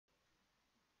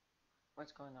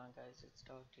What's going on, guys? It's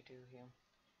Dr. Do here,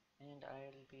 and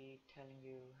I'll be telling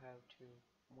you how to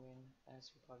win, as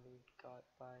you probably got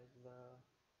by the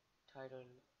title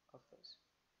of this.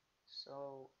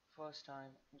 So, first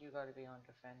time, you gotta be on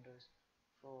defenders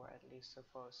for at least the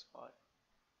first spot.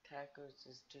 Attackers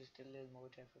is just a little more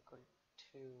difficult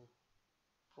to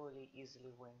fully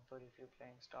easily win, but if you're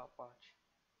playing stopwatch,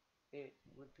 it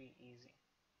would be easy.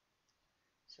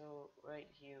 So,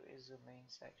 right here is the main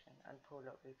section. I'll pull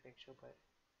up a picture, but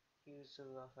here's a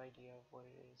rough idea of what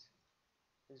it is.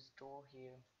 There's door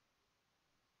here,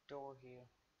 door here,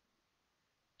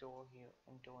 door here,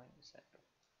 and door in the center.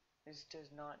 This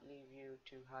does not leave you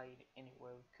to hide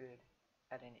anywhere good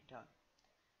at any time.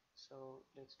 So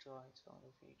let's draw out some of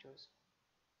the features.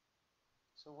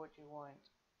 So what you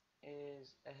want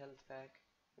is a health pack,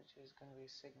 which is going to be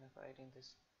signified in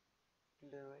this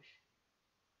bluish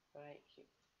right here.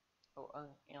 Oh,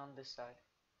 on this side,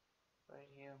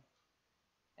 right here.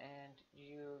 And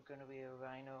you're going to be a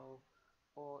rhino,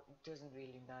 or it doesn't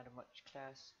really matter much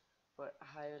class, but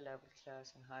higher level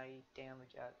class and high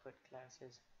damage output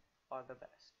classes are the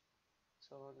best.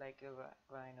 So like a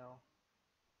rhino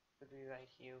would be right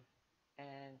here,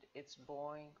 and it's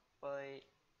boring, but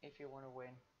if you want to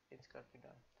win, it's got to be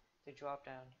done. They drop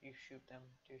down, you shoot them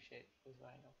to shit with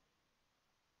rhino.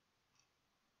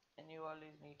 And you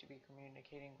always need to be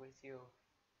communicating with your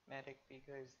medic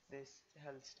because this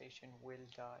health station will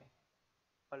die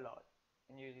a lot,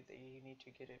 and you need to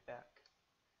get it back.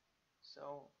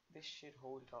 So this should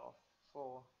hold off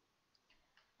for,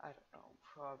 I don't know,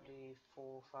 probably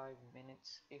 4 or 5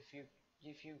 minutes. If you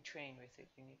train with it,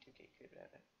 you need to get good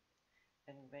at it,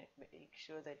 and make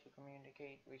sure that you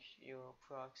communicate with your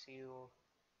proxy or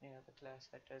the class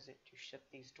that does it to shut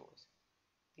these doors.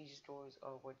 These doors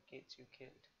are what gets you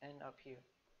killed. And up here,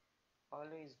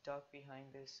 always duck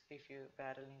behind this if you're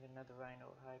battling another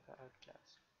rhino high powered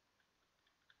class.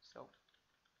 So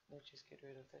let's just get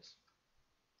rid of this.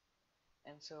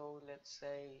 And so let's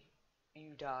say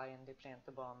you die and they plant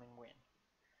the bomb and win.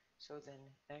 So then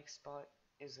next spot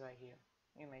is right here.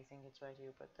 You may think it's right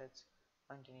here, but that's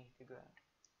underneath the ground.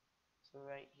 So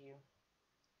right here,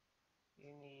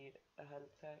 you need a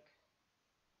health pack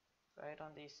right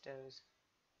on these stairs,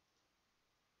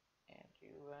 and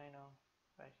you rhino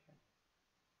right here.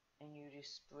 And you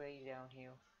just spray down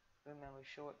here. Remember,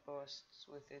 short bursts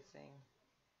with this thing,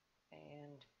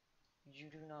 and you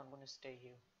do not want to stay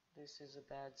here. This is a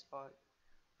bad spot,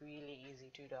 really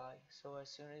easy to die. So as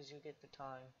soon as you get the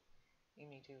time, you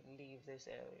need to leave this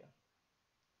area.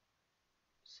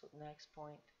 So next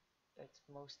point, that's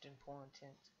most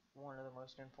important, one of the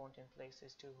most important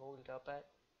places to hold up at,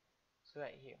 is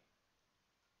right here.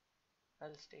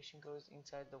 Health station goes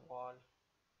inside the wall.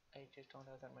 I just don't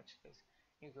have that much space.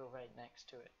 You go right next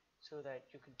to it so that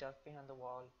you could duck behind the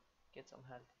wall, get some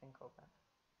health, and go back.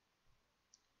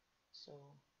 So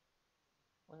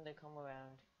when they come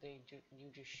around, you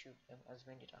just shoot them as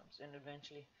many times, and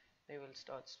eventually they will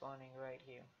start spawning right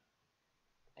here.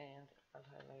 And I'll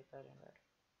highlight that in red.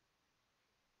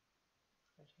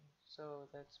 So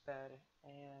that's bad,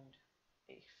 and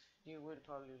if you would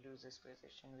probably lose this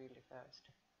position really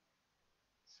fast.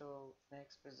 So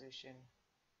next position,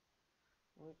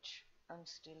 which I'm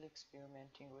still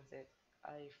experimenting with it.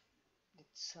 It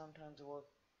sometimes work.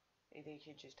 They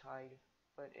could just hide,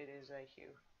 but it is right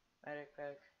here. Medic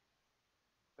pack,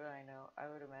 Rhino. I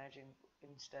would imagine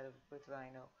instead of with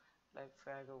Rhino, like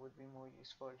Fraggle would be more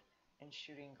useful in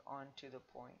shooting onto the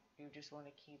point. You just want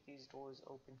to keep these doors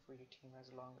open for your team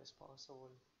as long as possible.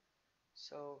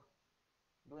 So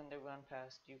when they run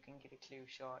past, you can get a clear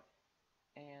shot.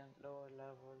 And lower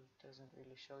level doesn't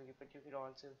really show you, but you could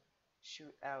also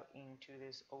shoot out into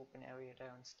this open area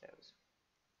downstairs.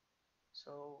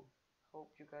 So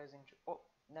hope you guys enjoy. Oh,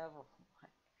 never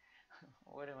mind.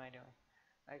 What am I doing?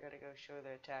 I gotta go show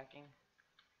the attacking.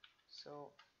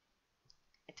 So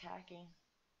attacking,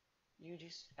 you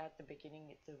just at the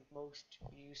beginning, the most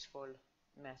useful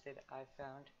method I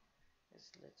found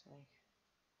is, let's make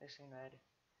this in red.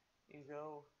 You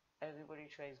go, everybody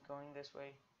tries going this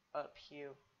way, up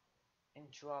here,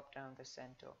 and drop down the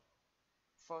center.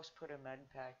 First put a med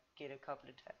pack, get a couple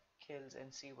of kills,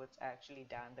 and see what's actually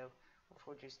down there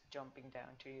before just jumping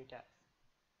down to your death.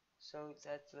 So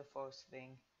that's the first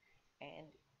thing, and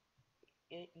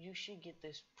you should get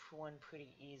this one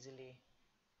pretty easily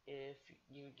if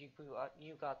you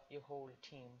got your whole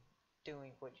team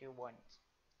doing what you want.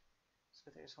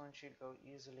 So this one should go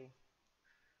easily.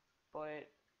 But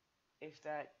if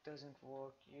that doesn't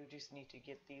work, you just need to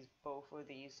get both of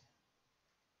these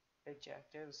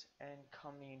objectives and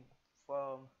come in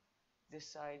from this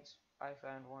side. I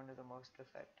found one of the most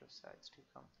effective sides to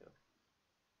come through.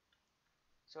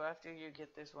 So after you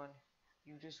get this one,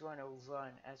 you just want to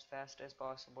run as fast as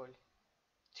possible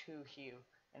to heal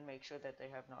and make sure that they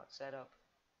have not set up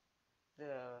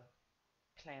the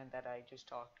plan that I just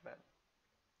talked about.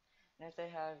 And if they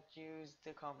have, use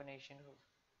the combination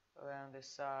of around the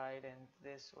side and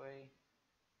this way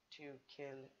to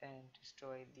kill and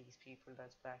destroy these people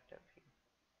that's backed up here.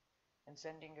 And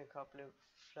sending a couple of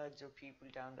floods of people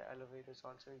down the elevator is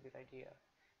also a good idea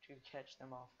to catch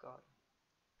them off guard.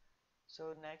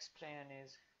 So next plan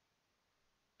is,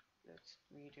 let's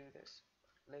redo this.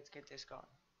 Let's get this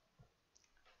gone.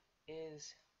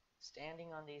 Is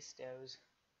standing on these stairs,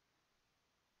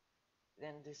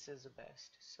 then this is the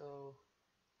best. So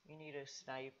you need a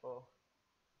sniper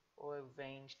or a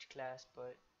ranged class,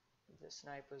 but the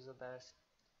sniper is the best.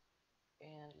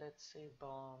 And let's say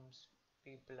bombs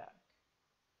be black.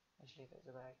 Actually, there's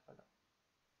a bad color.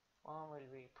 Bomb will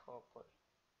be purple.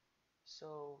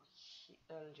 So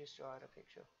I'll just draw out a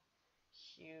picture.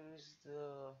 Use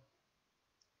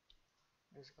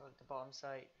this is called the bomb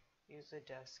site. Use the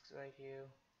desks right here.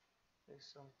 There's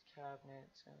some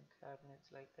cabinets and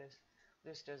cabinets like this.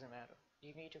 This doesn't matter.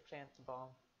 You need to plant the bomb.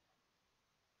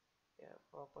 Yeah,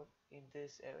 proper in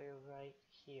this area right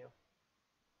here.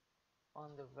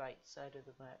 On the right side of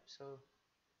the map. So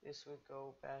this would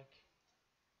go back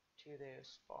to their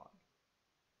spawn.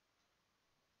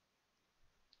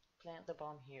 Plant the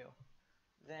bomb here.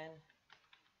 Then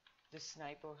the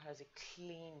sniper has a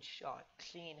clean shot,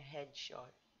 clean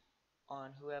headshot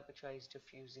on whoever tries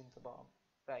defusing the bomb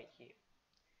right here.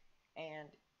 And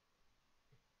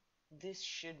this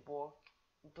should work,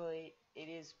 but it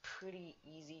is pretty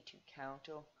easy to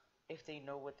counter if they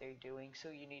know what they're doing, so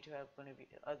you need to have one of your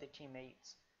other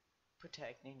teammates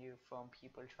protecting you from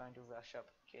people trying to rush up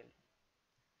and kill you.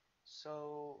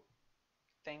 So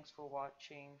thanks for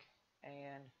watching,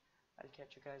 and I'll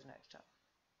catch you guys next time.